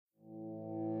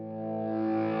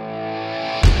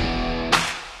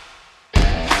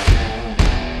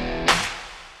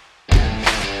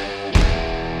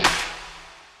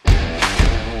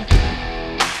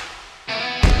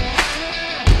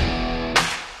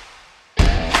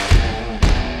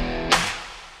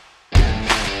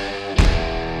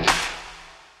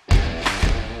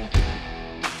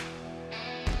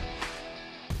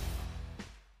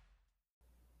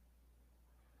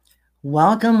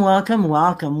Welcome, welcome,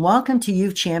 welcome. Welcome to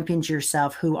You've Championed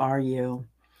Yourself. Who are you?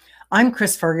 I'm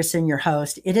Chris Ferguson, your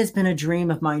host. It has been a dream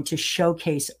of mine to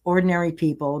showcase ordinary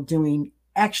people doing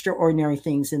extraordinary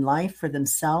things in life for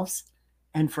themselves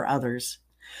and for others.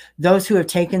 Those who have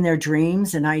taken their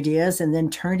dreams and ideas and then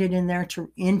turned it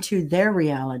into their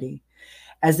reality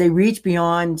as they reach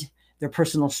beyond their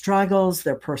personal struggles,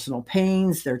 their personal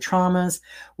pains, their traumas,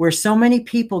 where so many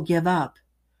people give up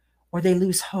or they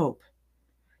lose hope.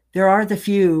 There are the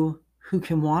few who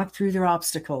can walk through their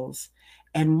obstacles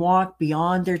and walk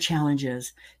beyond their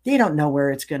challenges. They don't know where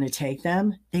it's going to take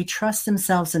them. They trust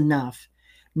themselves enough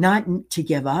not to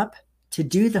give up, to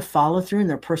do the follow through in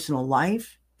their personal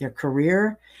life, their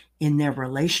career, in their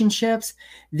relationships.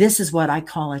 This is what I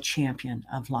call a champion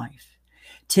of life.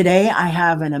 Today, I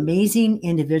have an amazing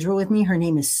individual with me. Her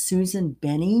name is Susan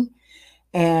Benny,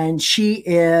 and she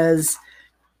is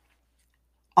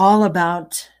all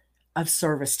about of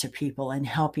service to people and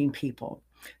helping people.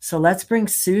 So let's bring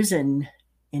Susan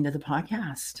into the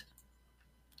podcast.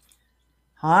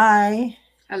 Hi.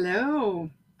 Hello.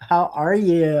 How are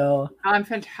you? I'm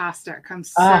fantastic. I'm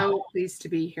so pleased to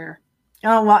be here.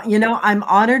 Oh, well, I'm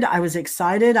honored. I was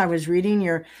excited. I was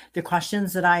reading the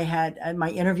questions that I had, my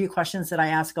interview questions that I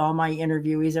ask all my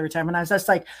interviewees every time. And I was just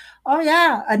like, oh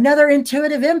yeah, another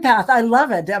intuitive empath. I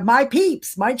love it. My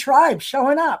peeps, my tribe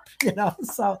showing up,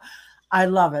 so I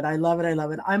love it. I love it. I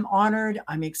love it. I'm honored.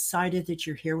 I'm excited that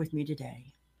you're here with me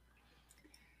today.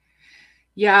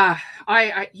 Yeah,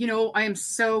 I am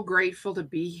so grateful to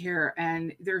be here.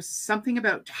 And there's something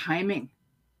about timing,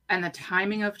 and the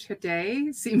timing of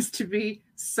today seems to be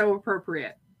so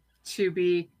appropriate to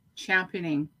be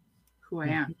championing who I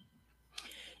am.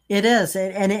 It is.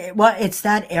 And it's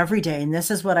that every day. And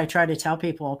this is what I try to tell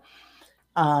people.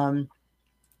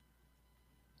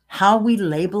 How we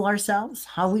label ourselves,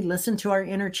 how we listen to our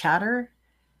inner chatter,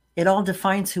 it all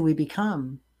defines who we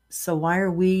become. So why are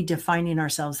we defining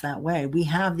ourselves that way? We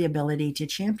have the ability to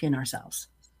champion ourselves.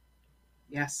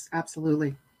 Yes,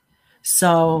 absolutely.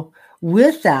 So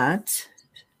with that,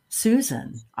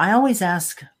 Susan, I always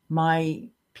ask my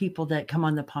people that come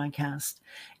on the podcast,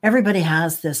 everybody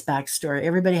has this backstory.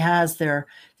 Everybody has their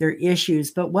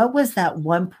issues. But what was that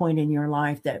one point in your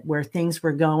life where things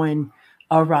were going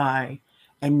awry?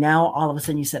 And now all of a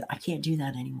sudden you said, I can't do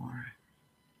that anymore.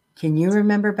 Can you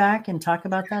remember back and talk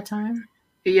about that time?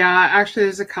 Yeah, actually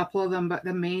there's a couple of them, but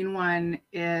the main one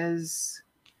is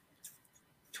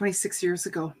 26 years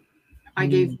ago. I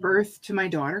gave birth to my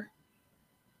daughter.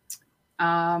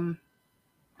 I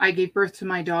gave birth to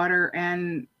my daughter,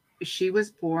 and she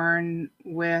was born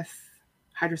with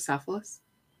hydrocephalus,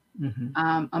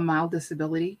 a mild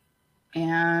disability,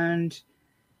 and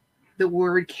the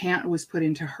word can't was put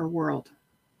into her world.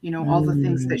 All the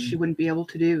things that she wouldn't be able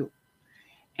to do.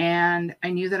 And I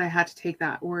knew that I had to take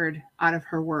that word out of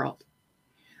her world.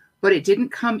 But it didn't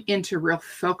come into real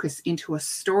focus into a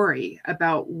story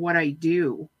about what I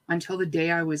do until the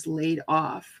day I was laid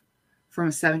off from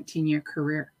a 17-year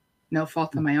career. No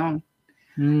fault of my own.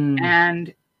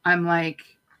 And I'm like,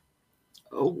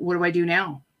 oh, what do I do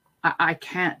now? I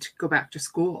can't go back to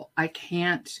school. I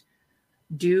can't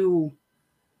do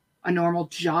a normal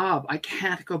job. I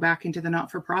can't go back into the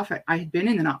not-for-profit. I had been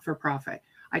in the not-for-profit.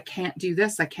 I can't do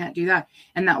this. I can't do that.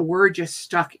 And that word just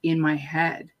stuck in my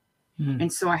head.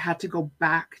 And so I had to go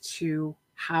back to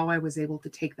how I was able to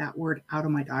take that word out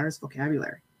of my daughter's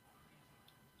vocabulary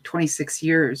 26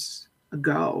 years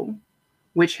ago,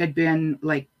 which had been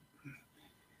like,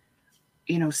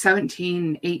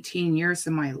 17, 18 years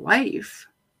of my life.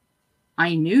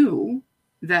 I knew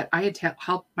that I had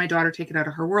helped my daughter take it out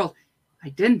of her world. I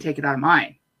didn't take it out of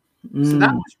mine. So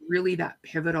that was really that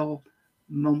pivotal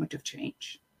moment of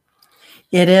change.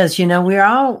 It is. We're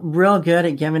all real good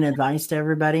at giving advice to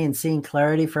everybody and seeing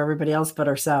clarity for everybody else but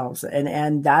ourselves.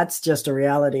 And that's just a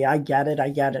reality. I get it. I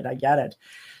get it. I get it.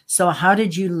 So how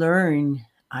did you learn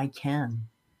I can?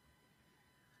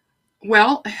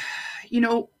 Well,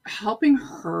 helping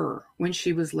her when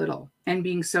she was little and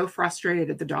being so frustrated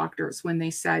at the doctors when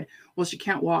they said, well, she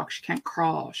can't walk, she can't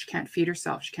crawl, she can't feed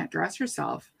herself, she can't dress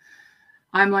herself.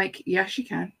 I'm like, yeah, she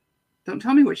can. Don't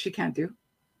tell me what she can't do.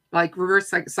 Like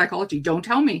reverse psychology. Don't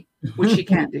tell me what she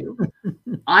can't do.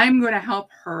 I'm going to help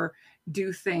her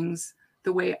do things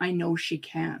the way I know she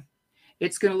can.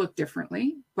 It's going to look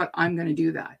differently, but I'm going to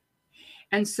do that.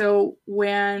 And so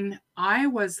when I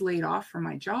was laid off from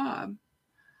my job,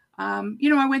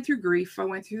 I went through grief. I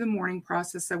went through the mourning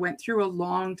process. I went through a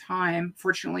long time.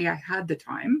 Fortunately, I had the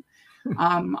time.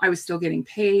 I was still getting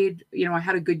paid. I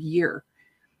had a good year.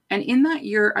 And in that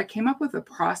year, I came up with a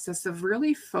process of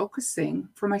really focusing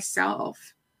for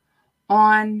myself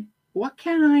on what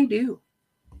can I do?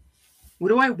 What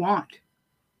do I want?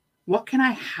 What can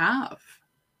I have?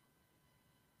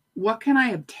 What can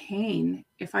I obtain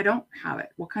if I don't have it?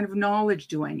 What kind of knowledge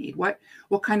do I need? What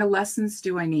kind of lessons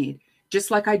do I need?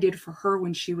 Just like I did for her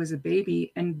when she was a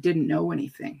baby and didn't know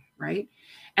anything, right?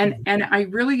 And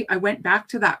I went back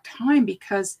to that time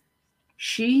because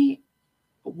she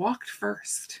walked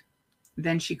first,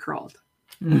 then she crawled.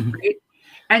 Mm-hmm. Right?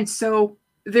 And so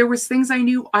there was things I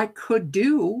knew I could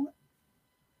do.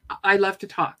 I love to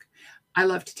talk. I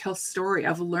love to tell story.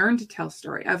 I've learned to tell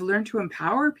story. I've learned to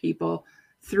empower people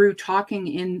through talking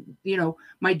in,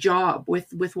 my job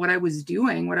with what I was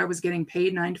doing, what I was getting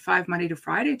paid 9 to 5, Monday to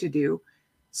Friday to do.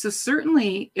 So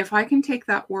certainly if I can take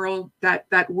that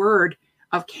word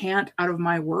of can't out of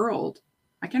my world,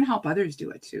 I can help others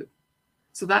do it too.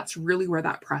 So that's really where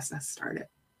that process started.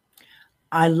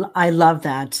 I love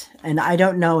that. And I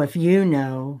don't know if you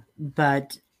know,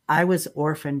 but I was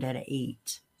orphaned at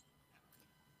 8.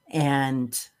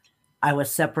 And I was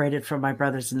separated from my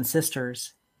brothers and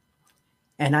sisters.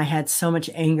 And I had so much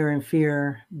anger and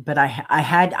fear, but I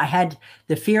had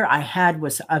the fear I had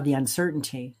was of the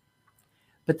uncertainty.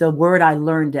 But the word I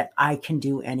learned that I can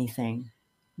do anything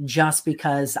just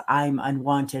because I'm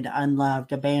unwanted,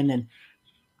 unloved, abandoned.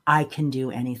 I can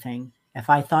do anything. If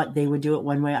I thought they would do it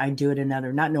one way, I'd do it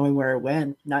another, not knowing where it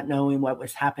went, not knowing what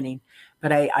was happening,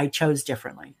 but I chose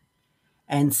differently.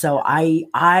 And so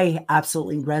I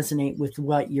absolutely resonate with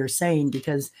what you're saying,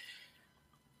 because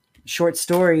short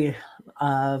story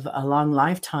of a long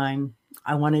lifetime,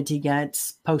 I wanted to get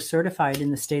post-certified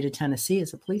in the state of Tennessee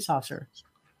as a police officer.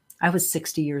 I was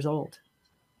 60 years old.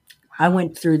 I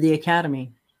went through the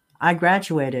academy. I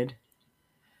graduated.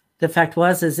 The fact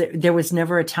was, there was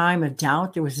never a time of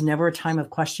doubt. There was never a time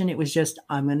of question. It was just,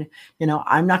 I'm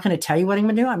not going to tell you what I'm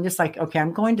going to do. I'm just like, okay,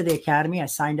 I'm going to the academy. I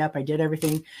signed up. I did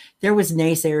everything. There was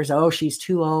naysayers. Oh, she's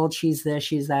too old. She's this,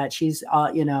 she's that. She's,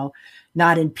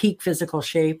 not in peak physical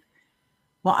shape.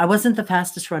 Well, I wasn't the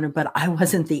fastest runner, but I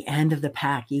wasn't the end of the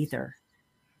pack either.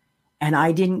 And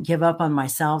I didn't give up on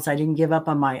myself. I didn't give up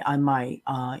on my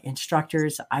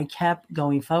instructors. I kept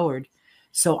going forward.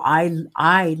 So I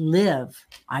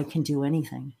can do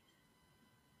anything.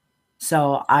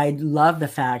 So I love the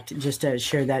fact, just to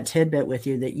share that tidbit with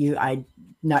you, that I'm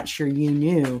not sure you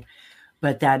knew,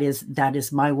 but that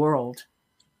is my world.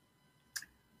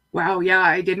 Wow. Yeah.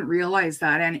 I didn't realize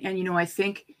that. And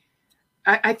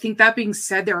I think that being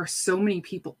said, there are so many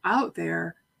people out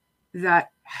there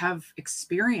that have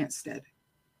experienced it,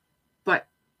 but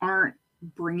aren't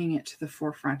bringing it to the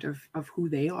forefront of who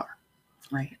they are.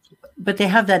 Right. But they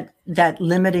have that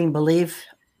limiting belief.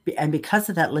 And because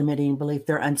of that limiting belief,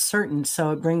 they're uncertain.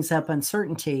 So it brings up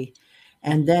uncertainty.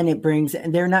 And then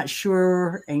they're not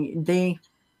sure, and they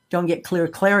don't get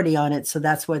clarity on it. So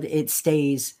that's what it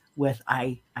stays with.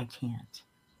 I can't.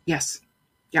 Yes.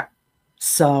 Yeah.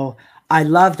 So I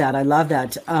love that. I love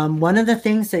that. One of the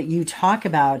things that you talk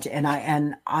about,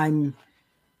 and I'm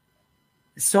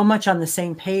so much on the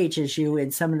same page as you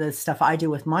in some of the stuff I do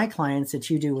with my clients that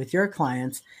you do with your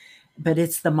clients, but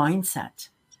it's the mindset.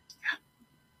 Yeah.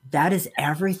 That is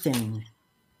everything.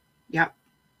 Yeah.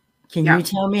 Can you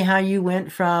tell me how you went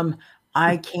from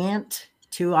I can't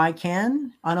to I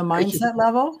can on a mindset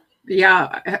level?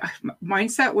 Yeah.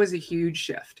 Mindset was a huge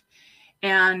shift,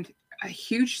 and a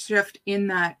huge shift in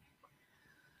that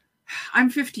I'm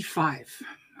 55.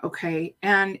 Okay.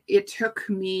 And it took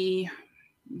me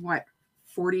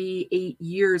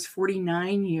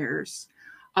 49 years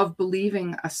of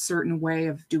believing a certain way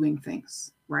of doing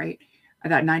things, right?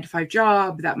 That 9 to 5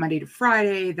 job, that Monday to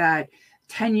Friday, that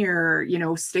tenure,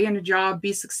 stay in a job,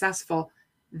 be successful.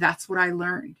 That's what I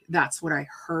learned. That's what I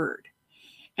heard.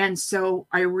 And so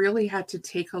I really had to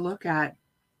take a look at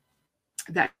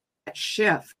that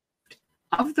shift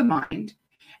of the mind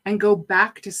and go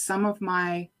back to some of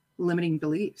my limiting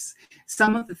beliefs,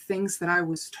 some of the things that I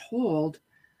was told.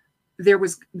 There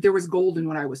was gold in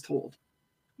what I was told,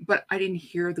 but I didn't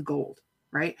hear the gold,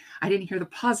 right? I didn't hear the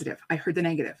positive. I heard the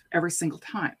negative every single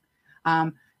time.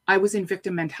 I was in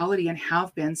victim mentality and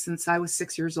have been since I was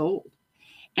 6 years old.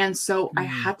 And so I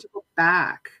had to go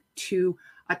back to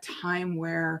a time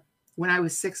where when I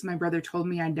was 6, my brother told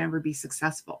me I'd never be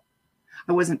successful.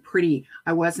 I wasn't pretty.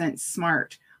 I wasn't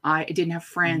smart. I didn't have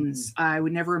friends. I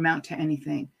would never amount to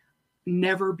anything,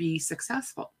 never be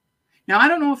successful. Now, I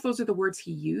don't know if those are the words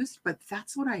he used, but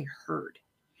that's what I heard.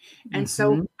 And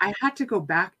so I had to go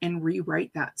back and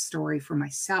rewrite that story for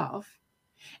myself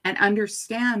and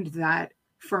understand that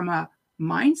from a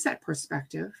mindset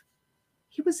perspective,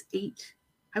 he was 8.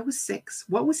 I was 6.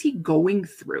 What was he going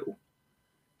through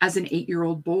as an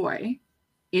 8-year-old boy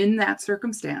in that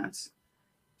circumstance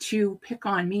to pick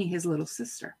on me, his little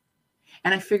sister.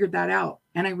 And I figured that out.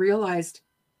 And I realized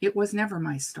it was never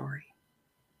my story.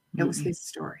 It was his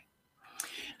story.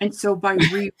 And so by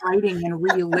rewriting and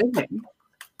reliving,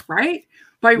 right?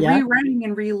 By rewriting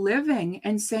and reliving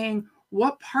and saying,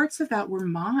 what parts of that were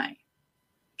mine?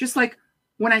 Just like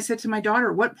when I said to my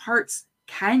daughter, what parts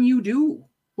can you do?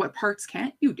 What parts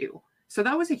can't you do? So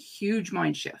that was a huge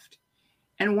mind shift.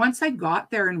 And once I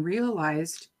got there and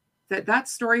realized that that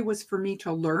story was for me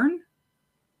to learn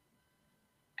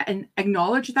and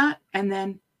acknowledge that and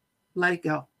then let it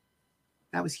go,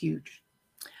 that was huge.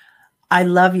 I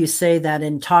love you say that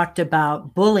and talked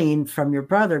about bullying from your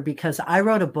brother, because I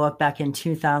wrote a book back in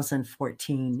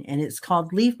 2014 and it's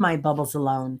called Leave My Bubbles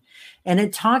Alone. And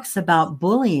it talks about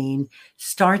bullying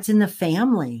starts in the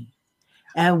family.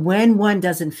 And when one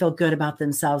doesn't feel good about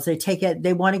themselves,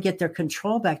 they want to get their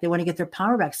control back. They want to get their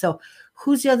power back. So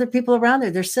who's the other people around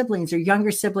there? Their siblings or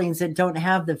younger siblings that don't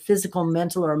have the physical,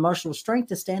 mental, or emotional strength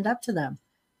to stand up to them.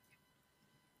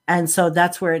 And so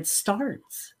that's where it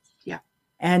starts.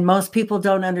 And most people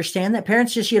don't understand that.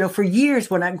 Parents just, for years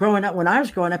when I was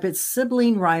growing up, it's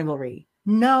sibling rivalry.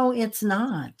 No, it's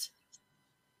not.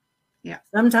 Yeah.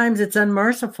 Sometimes it's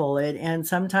unmerciful and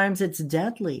sometimes it's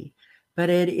deadly, but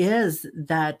it is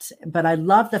that. But I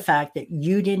love the fact that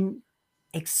you didn't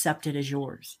accept it as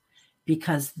yours,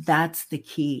 because that's the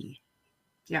key.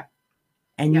 Yeah.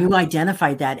 And you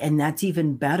identified that. And that's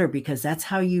even better, because that's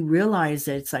how you realize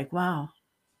that it's like, wow,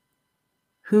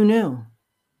 who knew?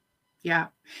 Yeah.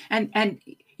 And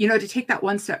to take that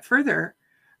one step further,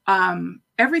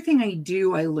 everything I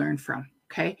do, I learn from.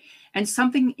 Okay. And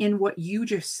something in what you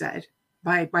just said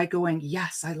by going,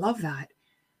 yes, I love that,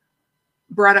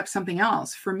 brought up something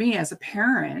else for me as a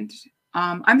parent.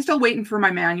 I'm still waiting for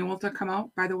my manual to come out,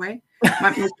 by the way.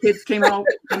 My kids came out.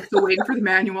 I'm still waiting for the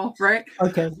manual. Right.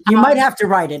 Okay. You might have to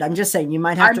write it. I'm just saying you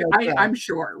might have to write it. I'm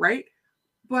sure. Right.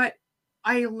 But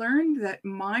I learned that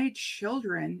my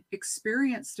children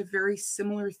experienced a very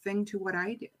similar thing to what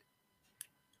I did,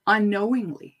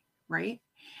 unknowingly, right?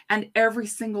 And every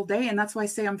single day, and that's why I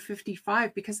say I'm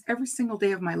 55, because every single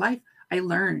day of my life, I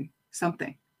learn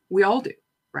something. We all do,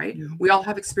 right? Yeah. We all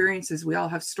have experiences. We all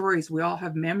have stories. We all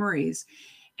have memories.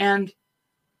 And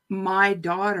my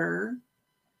daughter,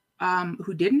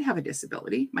 who didn't have a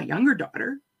disability, my younger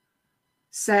daughter,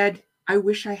 said, I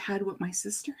wish I had what my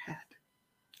sister had.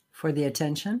 For the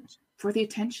attention? For the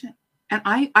attention. And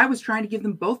I was trying to give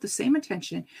them both the same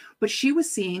attention, but she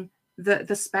was seeing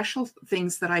the special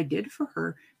things that I did for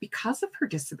her because of her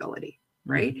disability,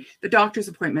 right? Mm-hmm. The doctor's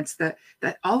appointments, that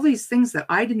all these things that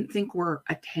I didn't think were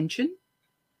attention.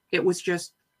 It was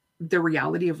just the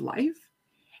reality of life.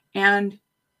 And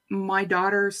my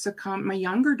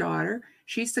younger daughter,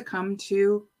 she succumbed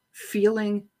to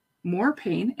feeling more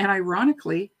pain, and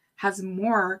ironically has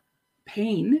more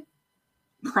pain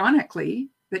chronically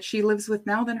that she lives with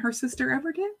now than her sister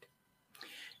ever did.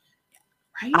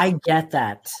 Right? I get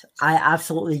that. I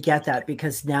absolutely get that,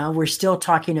 because now we're still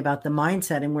talking about the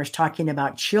mindset and we're talking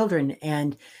about children.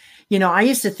 And, I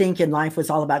used to think in life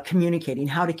was all about communicating,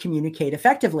 how to communicate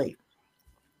effectively.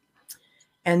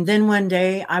 And then one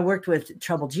day I worked with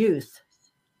troubled youth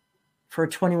for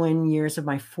 21 years of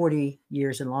my 40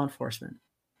 years in law enforcement.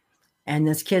 And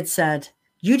this kid said,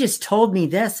 you just told me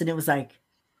this. And it was like,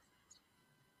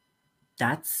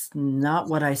 that's not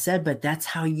what I said, but that's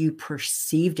how you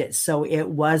perceived it. So it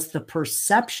was the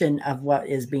perception of what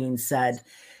is being said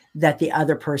that the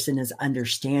other person is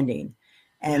understanding.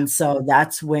 And so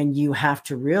that's when you have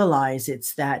to realize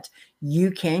it's that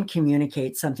you can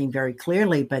communicate something very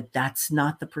clearly, but that's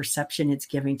not the perception it's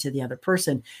giving to the other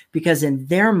person, because in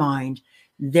their mind,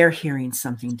 they're hearing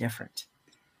something different.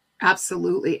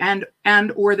 Absolutely. And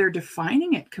or they're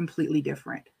defining it completely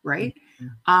different, right?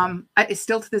 Mm-hmm.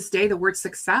 Still to this day, the word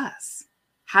success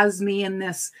has me in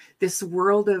this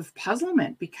world of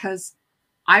puzzlement, because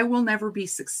I will never be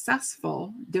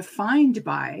successful defined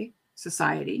by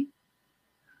society,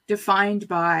 defined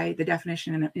by the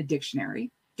definition in a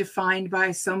dictionary, defined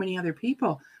by so many other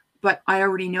people. But I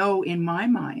already know in my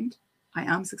mind, I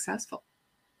am successful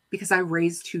because I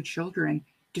raised 2 children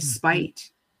despite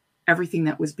everything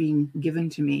that was being given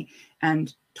to me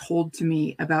and told to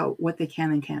me about what they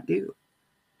can and can't do.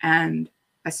 And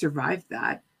I survived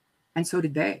that. And so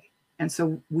did they. And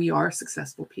so we are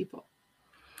successful people.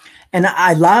 And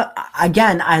I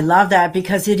love that,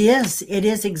 because it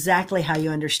is exactly how you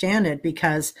understand it,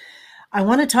 because I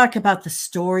want to talk about the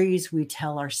stories we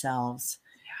tell ourselves.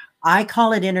 Yeah. I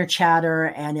call it inner chatter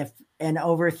and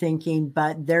overthinking,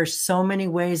 but there's so many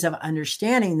ways of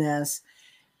understanding this.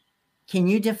 Can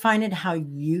you define it how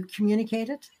you communicate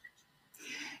it?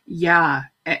 Yeah.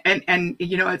 And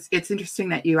you know, it's interesting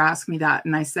that you asked me that.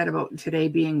 And I said about today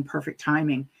being perfect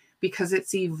timing because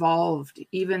it's evolved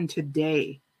even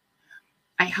today.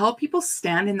 I help people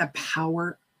stand in the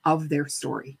power of their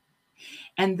story.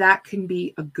 And that can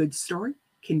be a good story,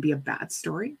 can be a bad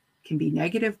story, can be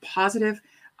negative, positive,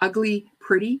 ugly,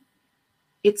 pretty.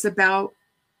 It's about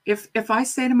if I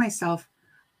say to myself,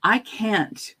 I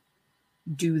can't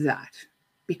do that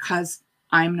because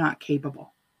I'm not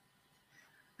capable.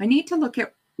 I need to look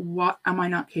at what am I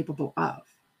not capable of?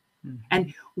 Mm-hmm.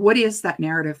 And what is that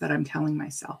narrative that I'm telling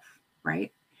myself,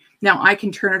 right? Now I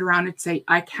can turn it around and say,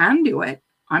 I can do it.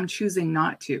 I'm choosing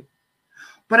not to.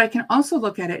 But I can also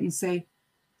look at it and say,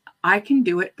 I can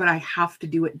do it, but I have to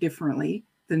do it differently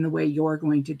than the way you're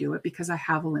going to do it because I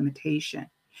have a limitation.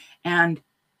 And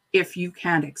if you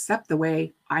can't accept the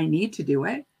way I need to do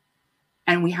it,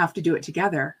 and we have to do it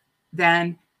together,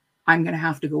 then I'm going to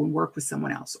have to go and work with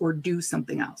someone else or do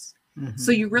something else. Mm-hmm.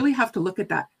 So you really have to look at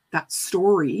that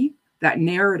story, that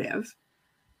narrative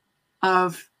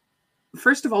of,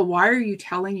 first of all, why are you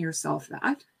telling yourself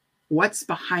that? What's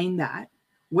behind that?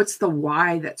 What's the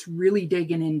why that's really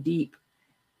digging in deep?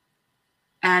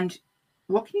 And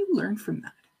what can you learn from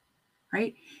that,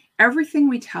 right? Everything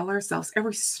we tell ourselves,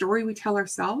 every story we tell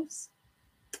ourselves,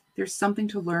 there's something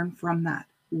to learn from that.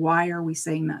 Why are we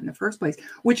saying that in the first place?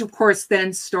 Which, of course,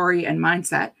 then story and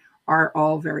mindset are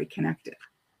all very connected,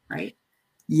 right?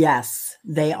 Yes,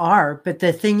 they are. But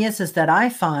the thing is that I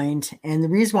find, and the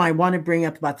reason why I want to bring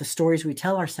up about the stories we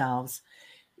tell ourselves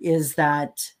is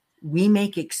that we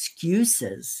make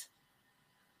excuses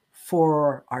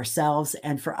for ourselves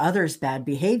and for others' bad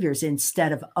behaviors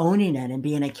instead of owning it and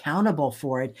being accountable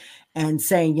for it and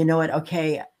saying, you know what,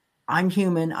 okay, I'm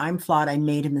human, I'm flawed, I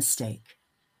made a mistake.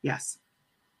 Yes.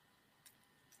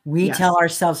 We tell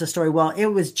ourselves a story. Well, it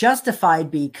was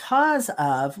justified because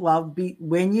of,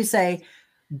 when you say,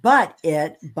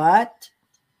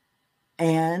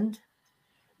 and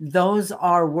those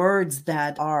are words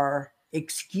that are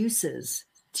excuses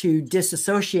to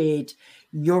disassociate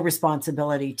your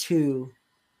responsibility to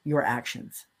your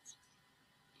actions.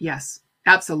 Yes,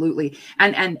 absolutely.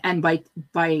 And by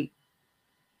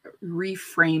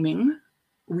reframing,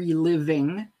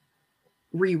 reliving,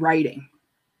 rewriting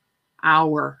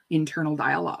our internal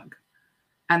dialogue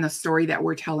and the story that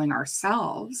we're telling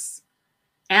ourselves,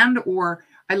 or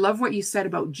I love what you said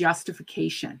about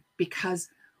justification, because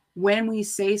when we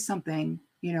say something,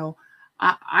 you know,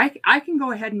 I can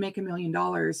go ahead and make $1 million,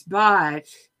 but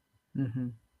mm-hmm.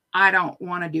 I don't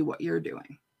want to do what you're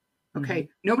doing. Okay.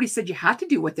 Mm-hmm. Nobody said you had to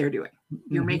do what they're doing.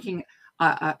 You're mm-hmm. making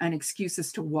an excuse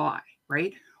as to why,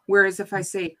 right? Whereas if I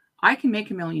say, I can make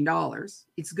 $1 million,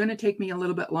 it's going to take me a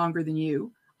little bit longer than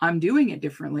you. I'm doing it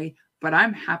differently, but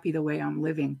I'm happy the way I'm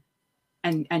living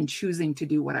and choosing to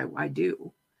do what I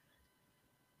do.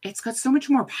 It's got so much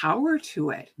more power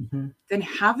to it mm-hmm. than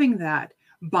having that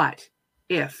but,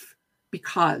 if,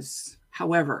 because,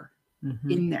 however,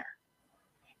 mm-hmm. in there.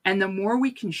 And the more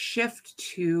we can shift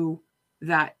to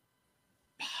that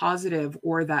positive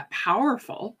or that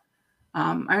powerful,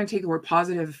 I'm going to take the word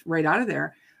positive right out of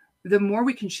there, the more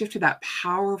we can shift to that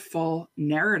powerful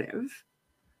narrative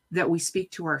that we speak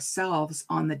to ourselves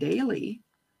on the daily,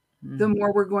 mm-hmm. the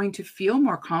more we're going to feel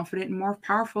more confident and more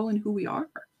powerful in who we are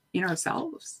in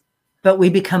ourselves. But we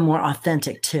become more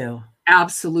authentic too.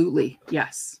 Absolutely.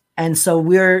 Yes. And so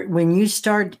when you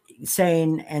start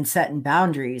saying and setting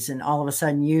boundaries and all of a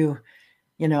sudden you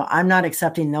know, I'm not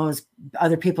accepting those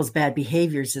other people's bad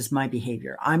behaviors as my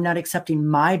behavior. I'm not accepting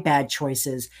my bad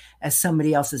choices as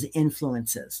somebody else's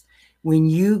influences. When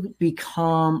you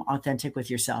become authentic with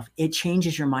yourself, it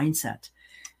changes your mindset.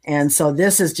 And so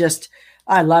this is just,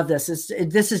 I love this.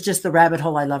 This is just the rabbit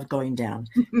hole I love going down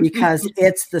because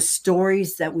it's the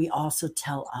stories that we also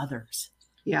tell others.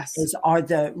 Yes. Are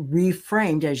the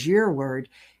reframed, as your word,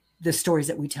 the stories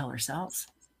that we tell ourselves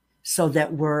so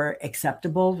that we're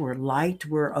acceptable, we're liked,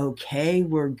 we're okay,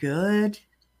 we're good,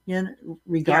 you know,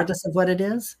 regardless of what it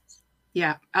is.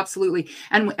 Yeah, absolutely.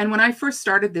 And when I first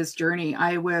started this journey,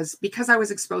 because I was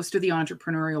exposed to the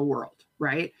entrepreneurial world,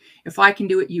 right? If I can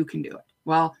do it, you can do it.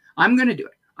 Well, I'm going to do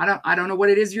it. I don't know what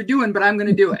it is you're doing, but I'm going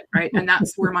to do it. Right. And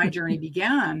that's where my journey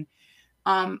began.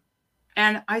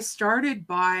 And I started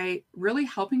by really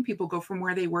helping people go from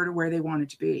where they were to where they wanted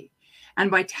to be. And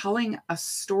by telling a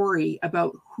story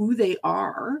about who they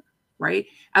are, right?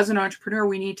 As an entrepreneur,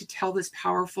 we need to tell this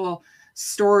powerful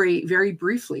story very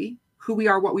briefly, who we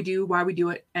are, what we do, why we do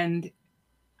it, and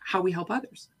how we help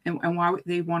others and why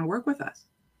they want to work with us.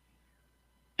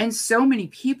 And so many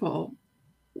people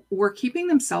were keeping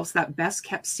themselves that best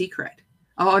kept secret.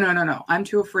 Oh, no. I'm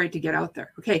too afraid to get out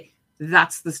there. Okay.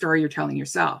 that's the story you're telling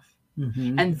yourself.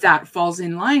 Mm-hmm. And that falls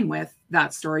in line with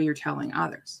that story you're telling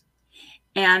others.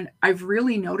 And I've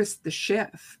really noticed the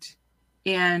shift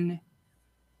in,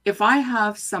 if I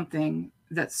have something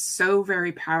that's so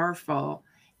very powerful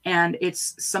and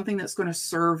it's something that's going to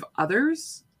serve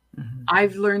others, mm-hmm.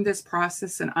 I've learned this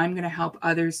process and I'm going to help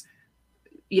others,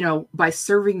 you know, by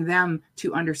serving them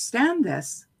to understand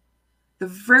this. The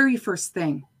very first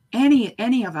thing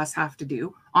any of us have to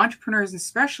do, entrepreneurs,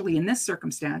 especially in this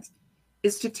circumstance,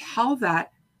 is to tell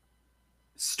that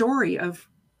story of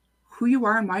who you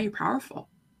are and why you're powerful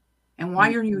and why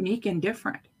you're unique and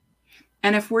different.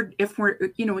 And if we're,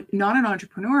 you know, not an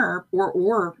entrepreneur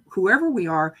or whoever we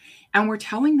are, and we're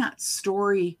telling that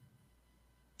story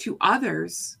to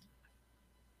others,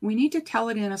 we need to tell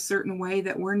it in a certain way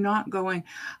that we're not going,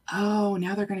 oh,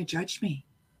 now they're going to judge me.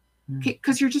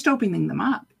 Because you're just opening them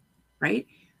up, right?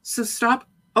 So stop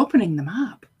opening them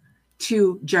up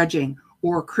to judging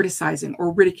or criticizing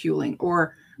or ridiculing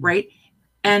or, right?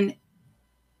 And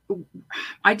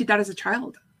I did that as a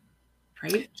child,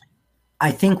 right?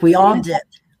 I think we all did.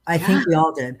 I think we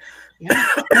all did. Yeah.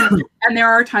 And there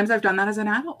are times I've done that as an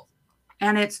adult.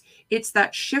 And it's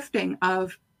that shifting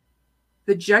of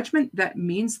the judgment that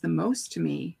means the most to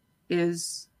me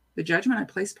is the judgment I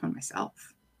place upon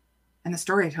myself and the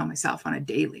story I tell myself on a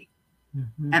daily.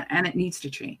 Mm-hmm. And it needs to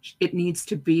change. It needs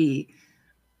to be,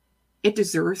 it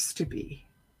deserves to be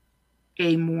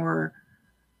a more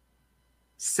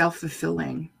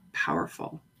self-fulfilling,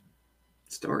 powerful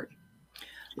story.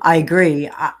 I agree.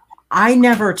 I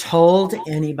never told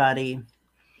anybody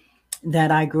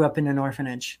that I grew up in an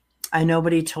orphanage.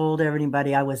 Nobody told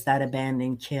anybody I was that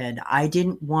abandoned kid. I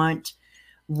didn't want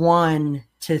one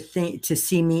to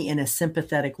see me in a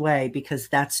sympathetic way, because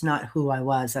that's not who I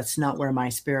was. That's not where my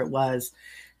spirit was.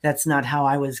 That's not how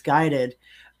I was guided.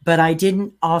 But I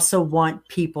didn't also want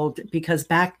people to, because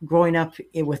back growing up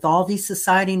with all these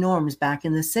society norms back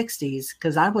in the 60s,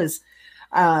 because I was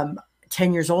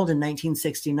 10 years old in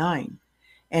 1969.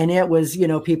 And it was, you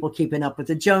know, people keeping up with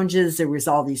the Joneses. There was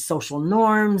all these social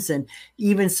norms, and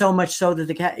even so much so that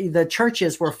the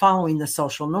churches were following the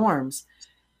social norms.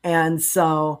 And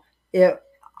so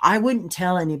I wouldn't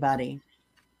tell anybody.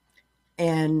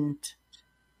 And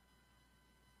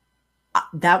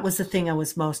that was the thing I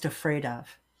was most afraid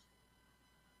of.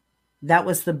 That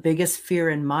was the biggest fear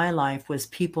in my life, was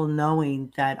people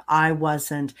knowing that it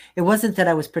wasn't that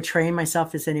I was portraying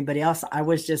myself as anybody else. I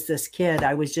was just this kid.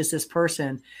 I was just this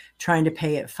person trying to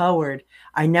pay it forward.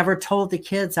 I never told the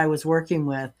kids I was working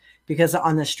with, because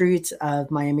on the streets of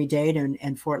Miami-Dade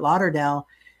and Fort Lauderdale,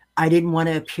 I didn't want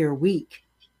to appear weak.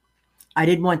 I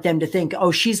didn't want them to think,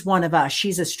 oh, she's one of us.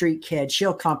 She's a street kid.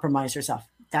 She'll compromise herself.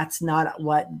 That's not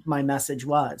what my message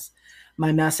was.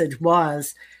 My message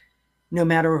was, no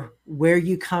matter where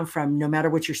you come from, no matter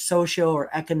what your social or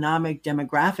economic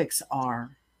demographics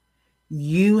are,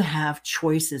 you have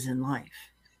choices in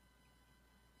life.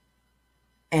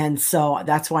 And so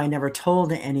that's why I never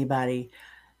told anybody.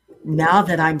 Now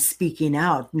that I'm speaking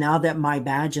out, now that my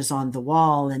badge is on the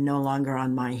wall and no longer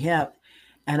on my hip,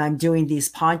 and I'm doing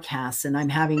these podcasts, and I'm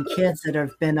having kids that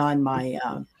have been on my,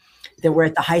 that were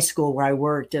at the high school where I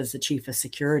worked as the chief of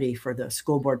security for the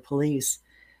school board police.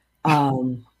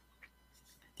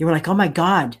 They were like, oh my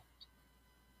God,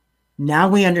 now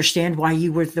we understand why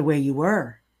you were the way you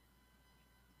were.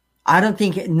 I don't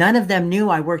think none of them knew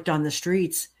I worked on the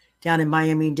streets down in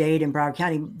Miami-Dade and Broward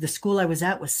County. The school I was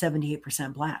at was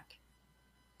 78% Black.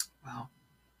 Wow.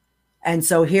 And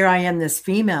so here I am, this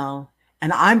female,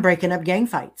 and I'm breaking up gang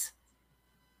fights.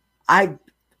 I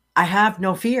have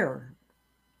no fear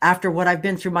after what I've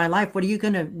been through my life. You're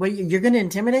going to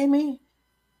intimidate me?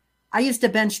 I used to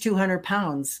bench 200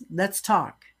 pounds. Let's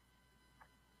talk.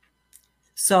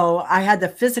 So I had the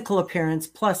physical appearance,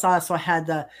 plus also had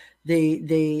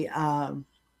the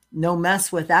no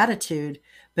mess with attitude.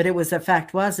 But it was, the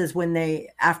fact is when they,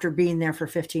 after being there for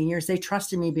 15 years, they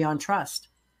trusted me beyond trust.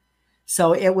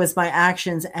 So it was my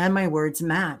actions and my words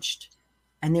matched,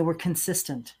 and they were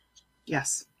consistent.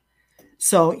 Yes.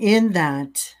 So in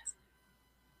that,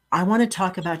 I want to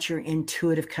talk about your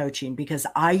intuitive coaching, because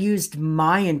I used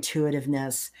my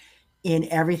intuitiveness in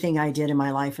everything I did in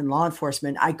my life in law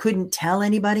enforcement. I couldn't tell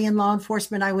anybody in law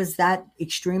enforcement I was that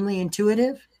extremely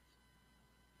intuitive,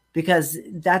 because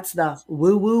that's the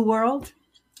woo-woo world.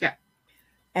 Yeah.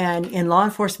 And in law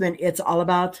enforcement, it's all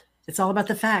about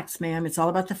the facts, ma'am. It's all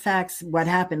about the facts. What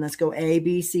happened? Let's go A,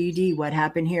 B, C, D. What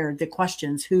happened here? The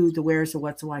questions, who, the where's, the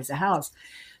what's, the why's, the how's.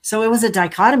 So it was a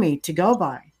dichotomy to go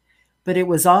by, but it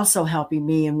was also helping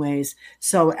me in ways.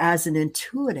 So as an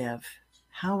intuitive,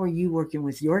 how are you working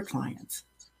with your clients?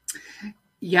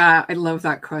 Yeah, I love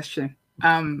that question.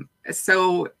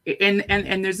 So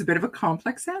and there's a bit of a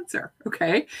complex answer.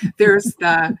 Okay. There's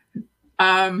the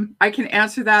I can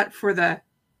answer that for the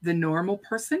normal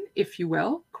person, if you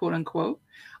will, quote unquote.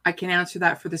 I can answer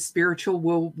that for the spiritual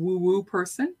woo-woo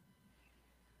person.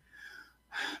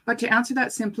 But to answer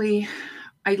that simply,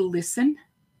 I listen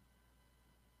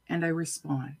and I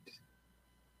respond.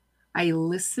 I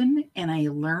listen and I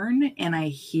learn and I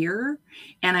hear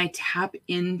and I tap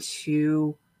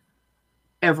into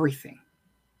everything.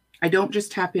 I don't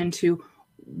just tap into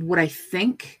what I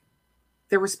think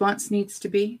the response needs to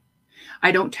be.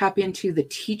 I don't tap into the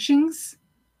teachings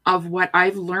of what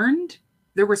I've learned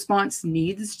the response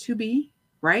needs to be,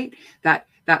 right? That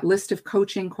list of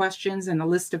coaching questions and a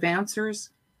list of answers.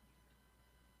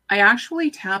 I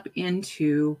actually tap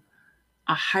into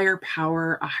a higher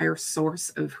power, a higher source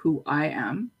of who I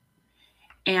am,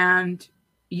 and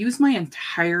use my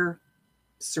entire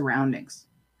surroundings.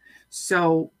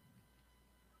 So,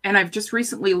 and I've just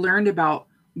recently learned about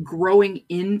growing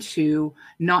into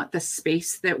not the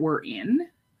space that we're in,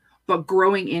 but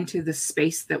growing into the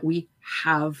space that we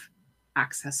have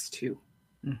access to.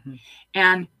 Mm-hmm.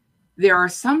 And there are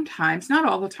some times, not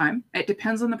all the time, it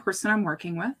depends on the person I'm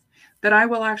working with, that I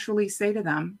will actually say to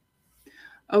them,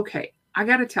 okay, I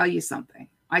got to tell you something.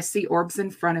 I see orbs in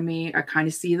front of me. I kind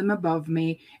of see them above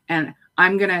me. And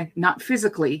I'm going to, not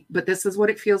physically, but this is what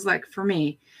it feels like for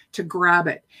me, to grab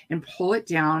it and pull it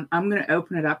down. I'm going to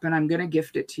open it up and I'm going to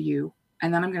gift it to you.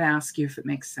 And then I'm going to ask you if it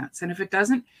makes sense. And if it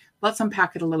doesn't, let's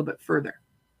unpack it a little bit further.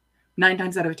 9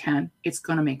 times out of 10, it's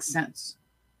going to make sense.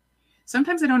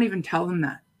 Sometimes I don't even tell them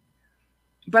that.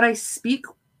 But I speak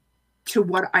to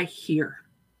what I hear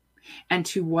and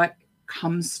to what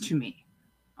comes to me.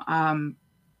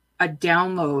 A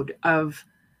download of,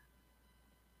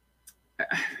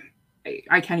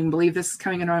 I can't even believe this is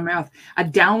coming into my mouth, a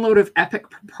download of epic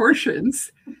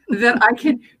proportions that I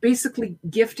can basically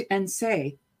gift and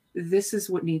say, this is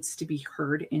what needs to be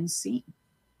heard and seen.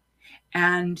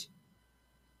 And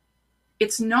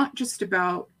it's not just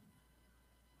about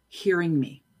hearing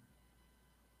me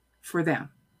for them.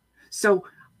 So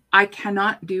I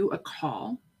cannot do a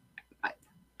call.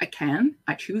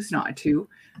 I choose not to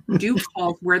do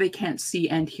calls where they can't see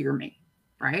and hear me,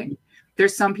 right?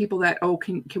 There's some people that,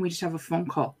 can we just have a phone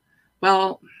call?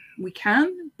 Well, we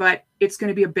can, but it's going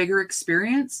to be a bigger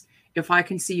experience. If I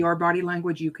can see your body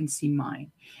language, you can see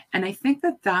mine. And I think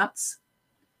that that's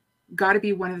got to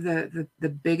be one of the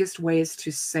biggest ways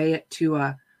to say it to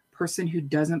a person who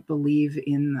doesn't believe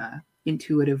in the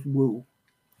intuitive woo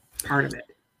part of it.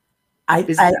 I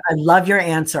love your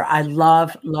answer. I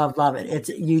love it.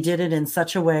 You did it in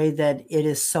such a way that it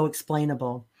is so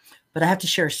explainable. But I have to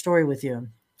share a story with you.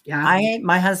 Yeah.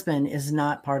 My husband is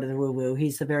not part of the woo-woo.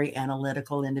 He's a very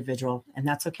analytical individual, and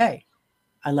that's okay.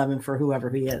 I love him for whoever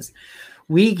he is.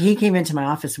 He came into my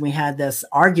office and we had this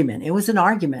argument. It was an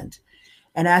argument.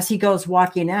 And as he goes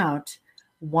walking out,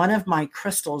 one of my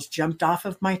crystals jumped off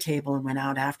of my table and went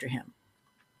out after him.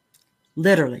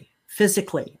 Literally.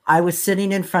 Physically, I was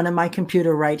sitting in front of my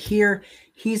computer right here.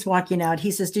 He's walking out.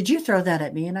 He says, "Did you throw that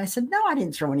at me?" And I said, "No, I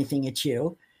didn't throw anything at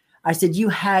you." I said, "You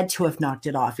had to have knocked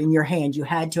it off in your hand. You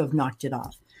had to have knocked it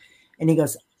off." And he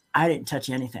goes, "I didn't touch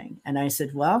anything." And I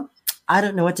said, "Well, I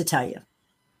don't know what to tell you."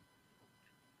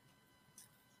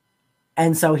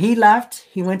 And so he left.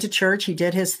 He went to church. He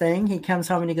did his thing. He comes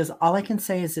home and he goes, "All I can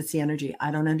say is it's the energy.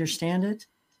 I don't understand it,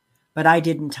 but I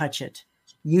didn't touch it.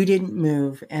 You didn't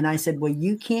move." And I said, "Well,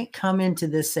 you can't come into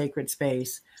this sacred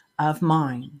space of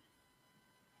mine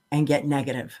and get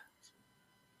negative."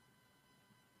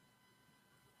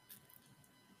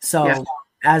 So yeah.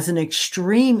 As an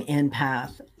extreme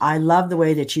empath, I love the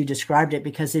way that you described it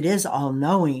because it is all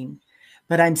knowing.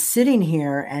 But I'm sitting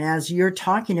here and as you're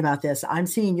talking about this, I'm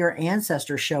seeing your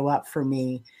ancestors show up for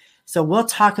me. So we'll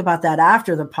talk about that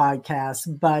after the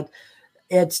podcast, but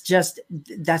that's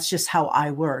just how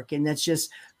I work. And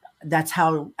that's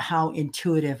how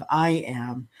intuitive I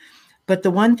am. But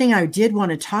the one thing I did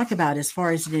want to talk about as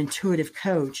far as an intuitive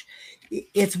coach,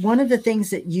 it's one of the things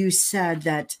that you said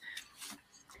that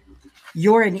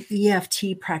you're an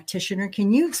EFT practitioner.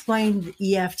 Can you explain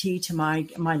EFT to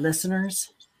my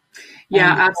listeners?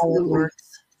 Yeah, absolutely.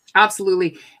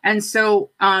 Absolutely. And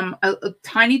so a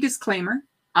tiny disclaimer.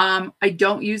 I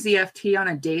don't use EFT on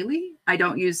a daily. I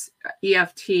don't use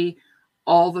EFT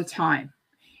all the time.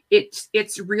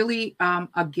 It's really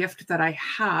a gift that I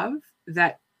have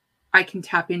that I can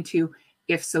tap into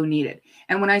if so needed.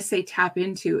 And when I say tap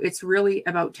into, it's really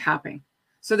about tapping.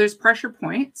 So there's pressure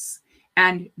points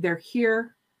and they're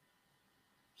here,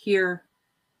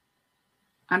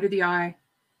 under the eye,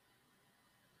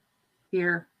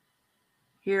 here,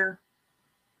 here,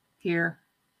 here,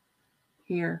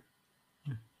 here,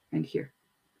 and here.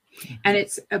 And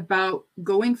it's about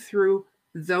going through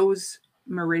those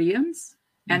meridians,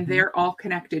 and they're all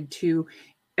connected to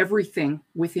everything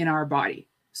within our body.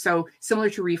 So similar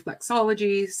to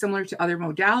reflexology, similar to other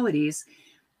modalities,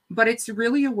 but it's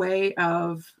really a way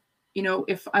of, you know,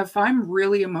 if I'm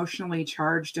really emotionally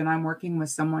charged and I'm working with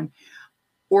someone,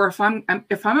 or if I'm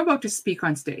about to speak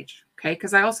on stage, okay,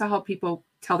 because I also help people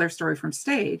tell their story from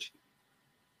stage.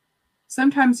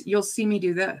 Sometimes you'll see me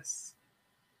do this,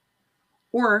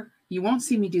 or you won't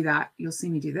see me do that. You'll see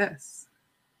me do this,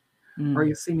 or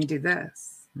you'll see me do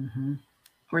this,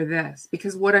 or this,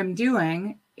 because what I'm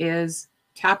doing is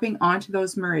tapping onto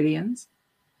those meridians,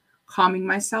 calming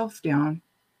myself down,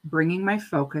 bringing my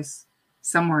focus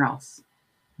somewhere else.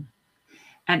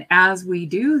 And as we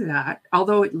do that,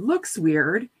 although it looks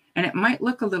weird and it might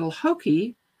look a little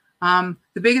hokey, the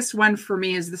biggest one for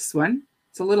me is this one.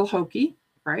 It's a little hokey,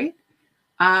 right?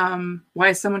 Why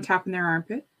is someone tapping their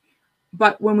armpit?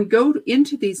 But when we go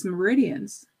into these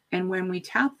meridians and when we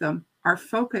tap them, our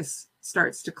focus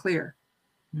starts to clear.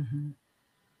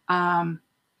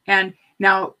 And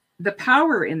now the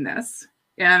power in this,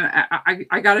 and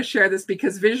I got to share this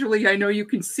because visually I know you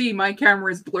can see my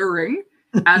camera is blurring,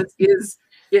 as is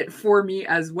it for me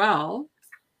as well,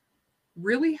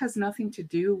 really has nothing to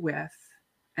do with,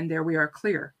 and there we are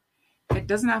clear. It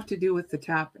doesn't have to do with the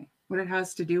tapping. What it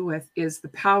has to do with is the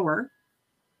power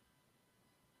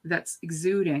that's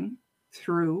exuding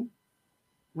through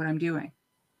what I'm doing.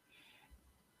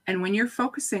 And when you're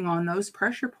focusing on those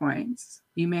pressure points,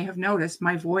 you may have noticed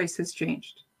my voice has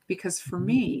changed, because for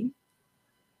me,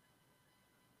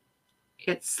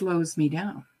 it slows me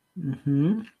down.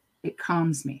 It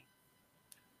calms me.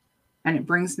 And it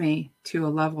brings me to a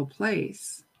level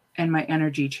place, and my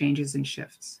energy changes and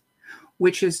shifts,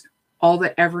 which is all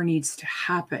that ever needs to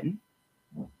happen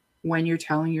when you're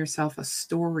telling yourself a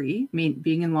story. I mean,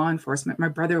 being in law enforcement, my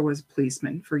brother was a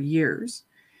policeman for years,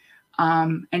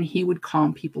 and he would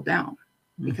calm people down,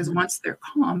 because once they're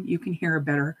calm, you can hear a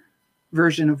better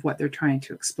version of what they're trying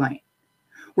to explain.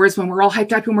 Whereas when we're all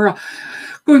hyped up and we're all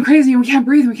going crazy and we can't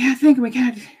breathe and we can't think and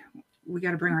we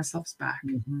got to bring ourselves back.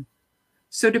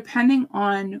 So depending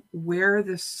on where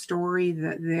the story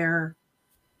that they're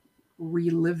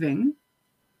reliving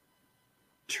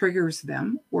triggers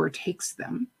them or takes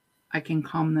them, I can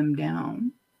calm them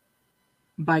down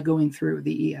by going through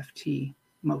the EFT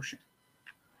motion.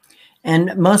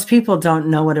 And most people don't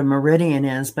know what a meridian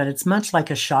is, but it's much like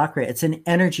a chakra. It's an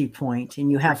energy point, and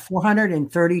you have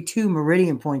 432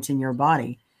 meridian points in your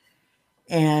body.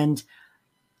 And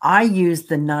I use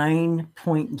the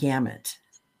 9-point gamut.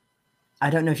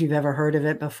 I don't know if you've ever heard of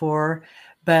it before,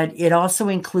 but it also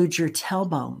includes your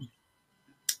tailbone.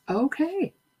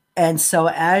 Okay. And so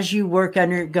as you work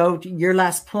go to your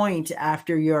last point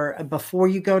before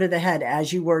you go to the head,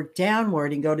 as you work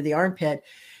downward and go to the armpit,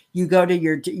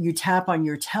 you tap on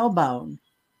your tailbone.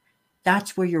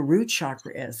 That's where your root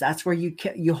chakra is. That's where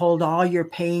you hold all your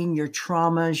pain, your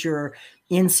traumas, your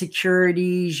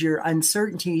insecurities, your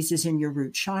uncertainties is in your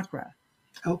root chakra.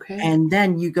 Okay. And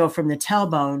then you go from the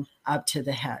tailbone up to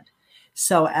the head.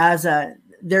 So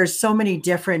there's so many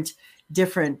different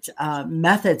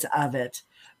methods of it,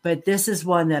 but this is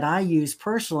one that I use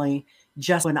personally.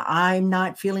 Just when I'm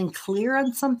not feeling clear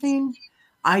on something,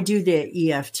 I do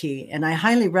the EFT, and I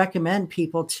highly recommend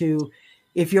people to,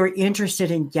 if you're interested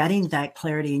in getting that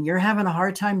clarity and you're having a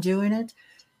hard time doing it,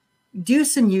 do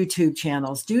some YouTube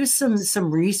channels, do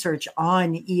some research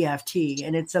on EFT,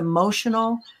 and it's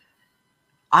emotional.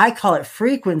 I call it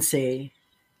frequency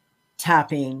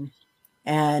tapping,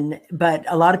 but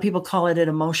a lot of people call it an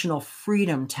emotional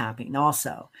freedom tapping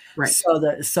also. Right.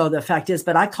 So the fact is,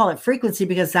 but I call it frequency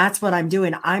because that's what I'm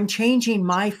doing. I'm changing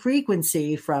my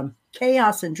frequency from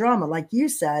chaos and drama, like you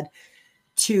said,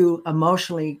 to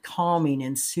emotionally calming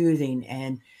and soothing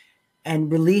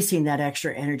and releasing that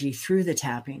extra energy through the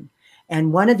tapping.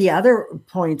 And one of the other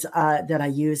points that I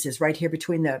use is right here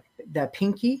between the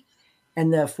pinky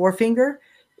and the forefinger,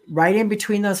 right in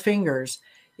between those fingers.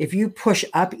 If you push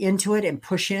up into it and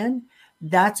push in,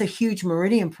 that's a huge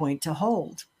meridian point to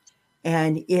hold.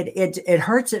 And it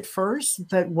hurts at first,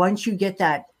 but once you get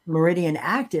that meridian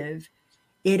active,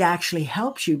 it actually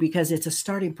helps you because it's a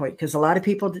starting point. Because a lot of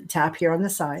people tap here on the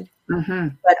side,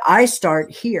 but I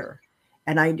start here,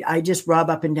 and I just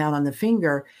rub up and down on the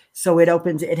finger, so it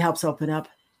helps open up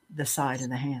the side of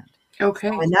the hand. Okay,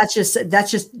 and that's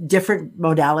just different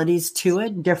modalities to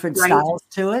it, different styles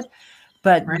to it.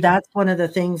 But that's one of the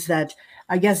things that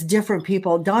I guess different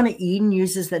people. Donna Eden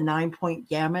uses the 9-point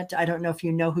gamut. I don't know if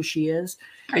you know who she is.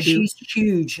 I do. She's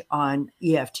huge on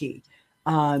EFT.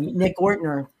 Nick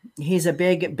Ortner, he's a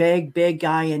big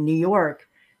guy in New York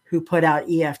who put out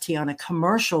EFT on a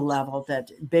commercial level that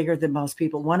bigger than most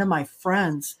people. One of my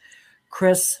friends,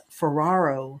 Chris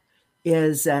Ferraro,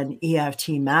 is an EFT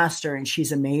master, and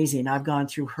she's amazing. I've gone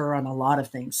through her on a lot of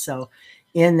things. So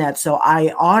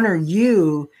I honor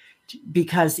you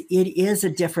because it is a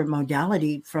different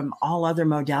modality from all other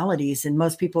modalities. And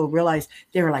most people realize,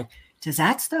 they were like, does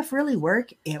that stuff really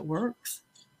work? It works.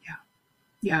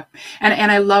 Yeah.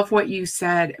 And I love what you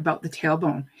said about the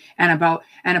tailbone and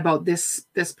about this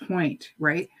point,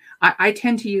 right? I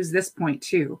tend to use this point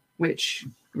too, which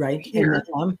right here, in the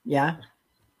thumb. Yeah.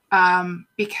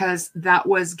 Because that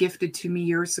was gifted to me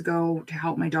years ago to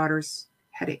help my daughter's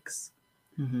headaches.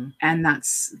 Mm-hmm. And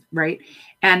that's right.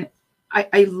 And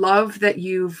I love that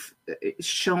you've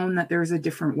shown that there's a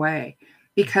different way,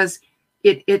 because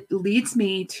it leads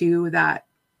me to that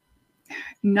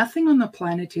nothing on the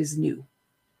planet is new.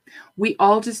 We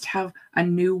all just have a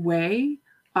new way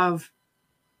of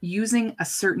using a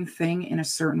certain thing in a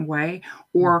certain way,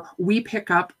 or we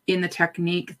pick up in the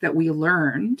technique that we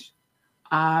learned,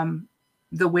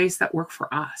 the ways that work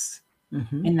for us.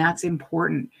 Mm-hmm. And that's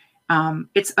important.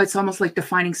 It's almost like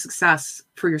defining success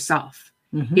for yourself.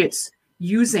 Mm-hmm. It's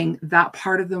using that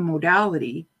part of the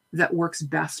modality that works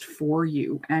best for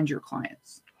you and your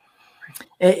clients.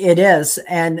 It is.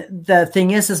 And the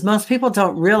thing is most people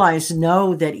don't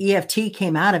know that EFT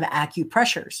came out of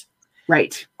acupressures.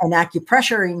 Right. And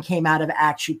acupressuring came out of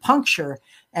acupuncture.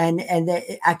 And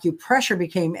the acupressure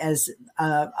became as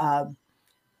a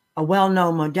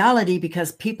well-known modality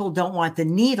because people don't want the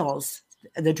needles,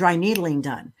 the dry needling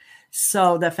done.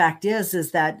 So the fact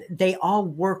is that they all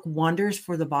work wonders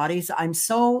for the bodies. I'm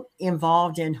so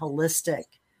involved in holistic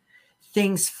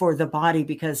things for the body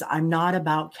because I'm not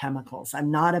about chemicals.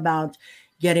 I'm not about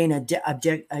getting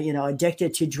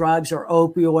addicted to drugs or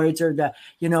opioids or the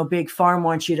big pharma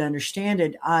wants you to understand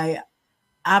it. I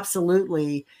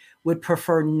absolutely would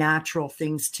prefer natural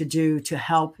things to do to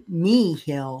help me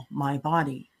heal my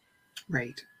body.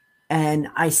 Right. And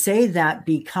I say that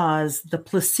because the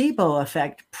placebo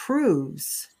effect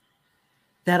proves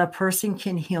that a person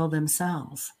can heal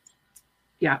themselves.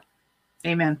 Yeah.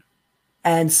 Amen.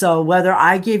 And so whether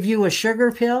I give you a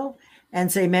sugar pill and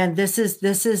say, man, this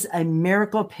is a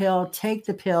miracle pill, take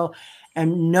the pill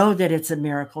and know that it's a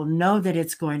miracle, know that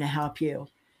it's going to help you.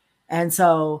 And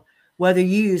so whether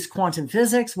you use quantum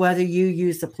physics, whether you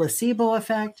use the placebo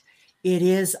effect, it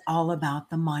is all about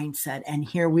the mindset. And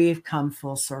here we've come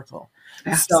full circle.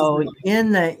 Absolutely. So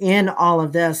in all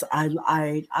of this,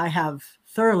 I have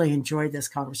thoroughly enjoyed this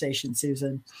conversation,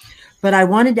 Susan. But I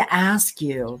wanted to ask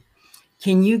you,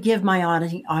 can you give my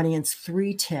audience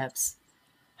 3 tips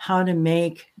how to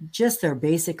make just their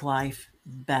basic life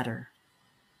better?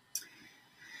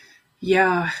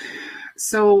 Yeah.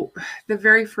 So the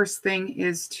very first thing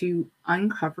is to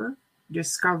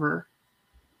discover,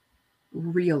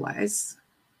 realize,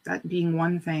 that being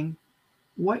one thing,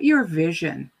 what your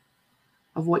vision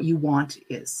of what you want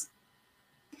is.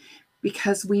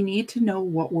 Because we need to know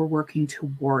what we're working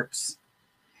towards.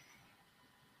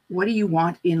 What do you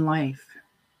want in life?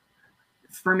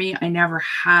 For me, I never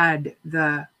had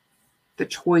the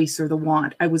choice or the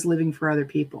want. I was living for other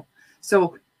people.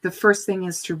 So the first thing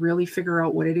is to really figure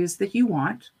out what it is that you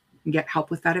want and get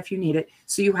help with that if you need it.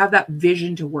 So you have that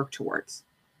vision to work towards.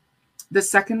 The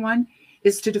second one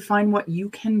is to define what you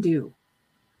can do.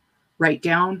 Write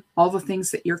down all the things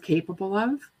that you're capable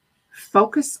of.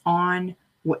 Focus on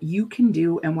what you can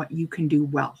do and what you can do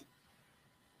well.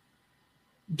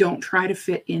 Don't try to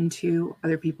fit into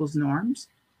other people's norms.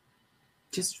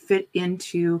 Just fit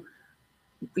into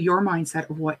your mindset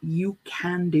of what you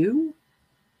can do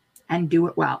and do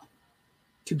it well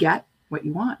to get what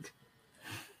you want.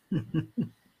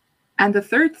 And the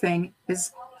third thing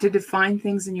is to define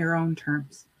things in your own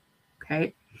terms.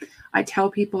 Okay. I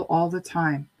tell people all the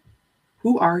time,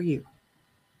 who are you?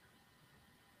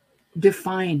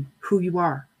 Define who you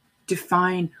are.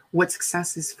 Define what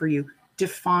success is for you.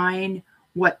 Define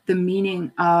what the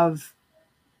meaning of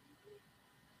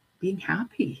being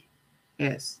happy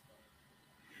is.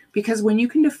 Because when you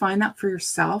can define that for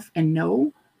yourself and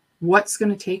know what's going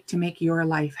to take to make your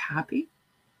life happy,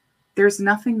 there's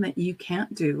nothing that you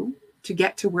can't do to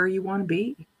get to where you want to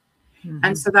be. Mm-hmm.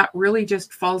 And so that really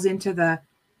just falls into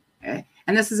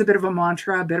and this is a bit of a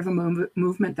mantra, a bit of a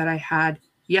movement that I had.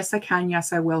 Yes, I can.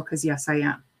 Yes, I will. Because yes, I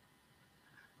am.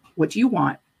 What do you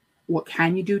want? What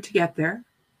can you do to get there?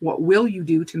 What will you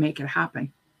do to make it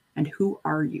happen? And who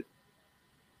are you?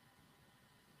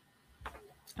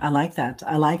 I like that.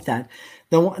 I like that.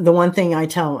 The one thing I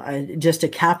tell, just to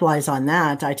capitalize on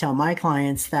that, I tell my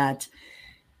clients that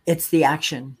It's the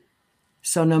action.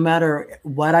 So no matter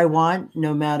what I want,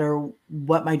 no matter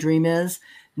what my dream is,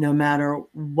 no matter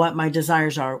what my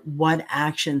desires are, what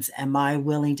actions am I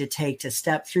willing to take to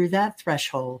step through that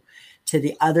threshold to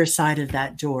the other side of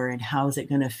that door, and how is it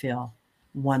going to feel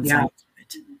once I do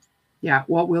it? Yeah.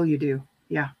 What will you do?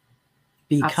 Yeah.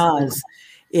 Because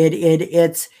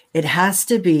it has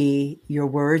to be your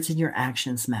words and your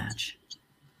actions match.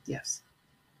 Yes.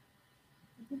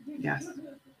 Yes.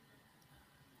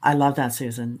 I love that,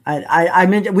 Susan. I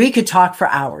mean, we could talk for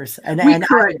hours. And when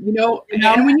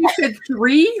you said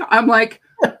 3, I'm like,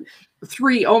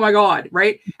 3. Oh my God.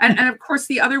 Right. And of course,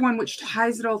 the other one, which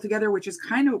ties it all together, which is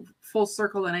kind of full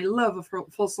circle. And I love a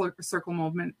full circle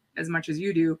movement as much as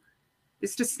you do,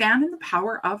 is to stand in the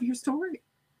power of your story.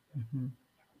 Mm-hmm.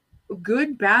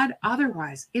 Good, bad,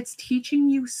 otherwise. It's teaching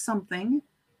you something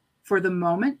for the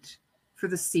moment, for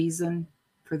the season,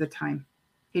 for the time.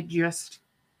 It just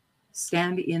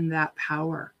stand in that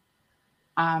power.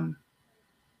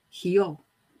 Heal,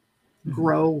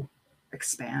 grow,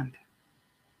 expand.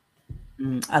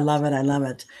 I love it. I love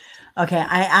it. Okay.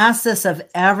 I ask this of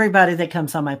everybody that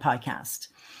comes on my podcast,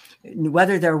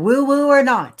 whether they're woo-woo or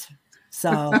not.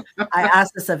 So I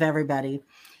ask this of everybody.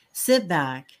 Sit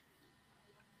back,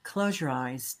 close your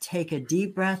eyes, take a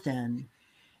deep breath in,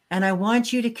 and I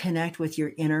want you to connect with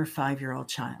your inner 5-year-old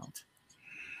child.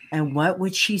 And what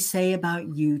would she say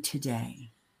about you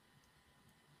today?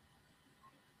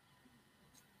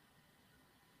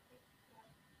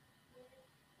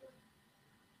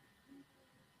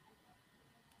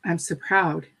 I'm so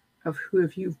proud of who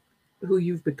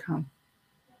you've become.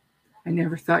 I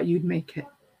never thought you'd make it,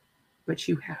 but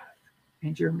you have,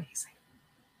 and you're amazing.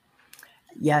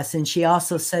 Yes, and she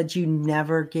also said you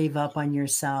never gave up on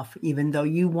yourself, even though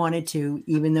you wanted to,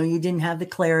 even though you didn't have the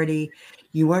clarity,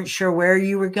 you weren't sure where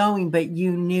you were going, but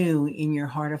you knew in your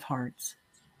heart of hearts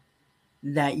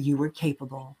that you were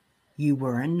capable, you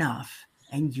were enough,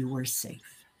 and you were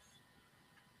safe.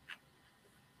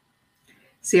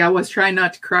 See, I was trying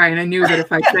not to cry, and I knew that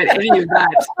if I said any of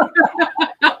that,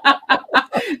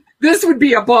 this would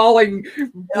be a bawling,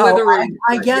 blithering.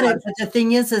 I get it. But the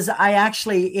thing is I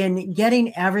actually, in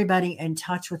getting everybody in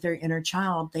touch with their inner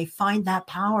child, they find that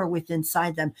power within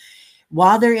inside them.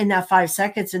 While they're in that 5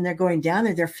 seconds and they're going down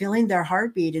there, they're feeling their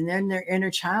heartbeat. And then their inner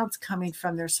child's coming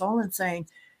from their soul and saying,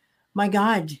 my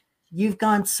God, you've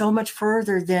gone so much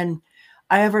further than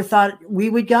I ever thought we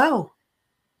would go.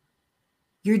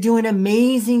 You're doing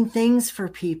amazing things for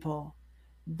people.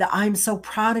 I'm so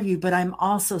proud of you, but I'm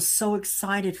also so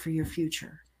excited for your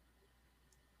future.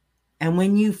 And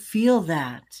when you feel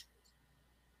that,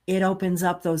 it opens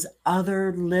up those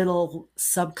other little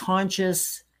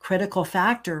subconscious critical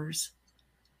factors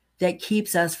that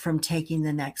keeps us from taking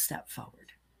the next step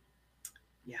forward.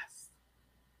 Yes.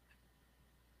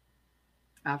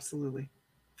 Absolutely.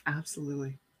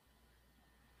 Absolutely.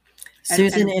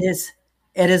 Susan,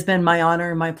 it has been my honor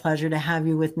and my pleasure to have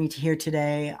you with me here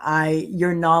today.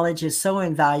 Your knowledge is so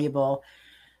invaluable.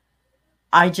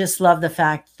 I just love the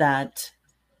fact that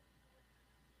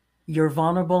you're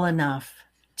vulnerable enough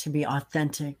to be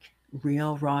authentic,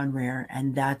 real, raw, and rare.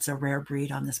 And that's a rare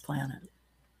breed on this planet.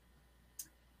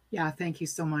 Yeah, thank you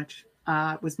so much.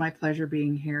 It was my pleasure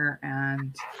being here.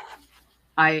 And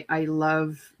I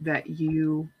love that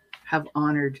you have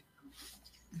honored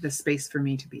the space for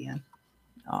me to be in.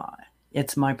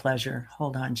 It's my pleasure.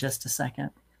 Hold on just a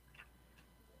second.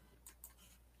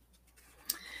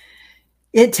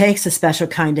 It takes a special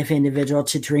kind of individual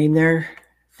to dream their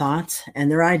thoughts and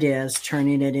their ideas,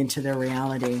 turning it into their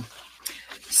reality.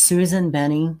 Susan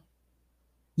Benny,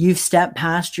 you've stepped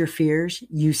past your fears,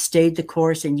 you stayed the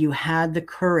course, and you had the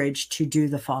courage to do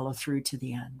the follow through to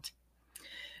the end.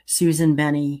 Susan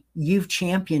Benny, you've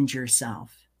championed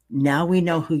yourself. Now we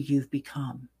know who you've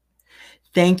become.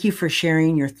 Thank you for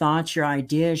sharing your thoughts, your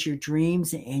ideas, your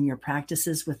dreams, and your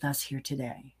practices with us here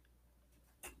today.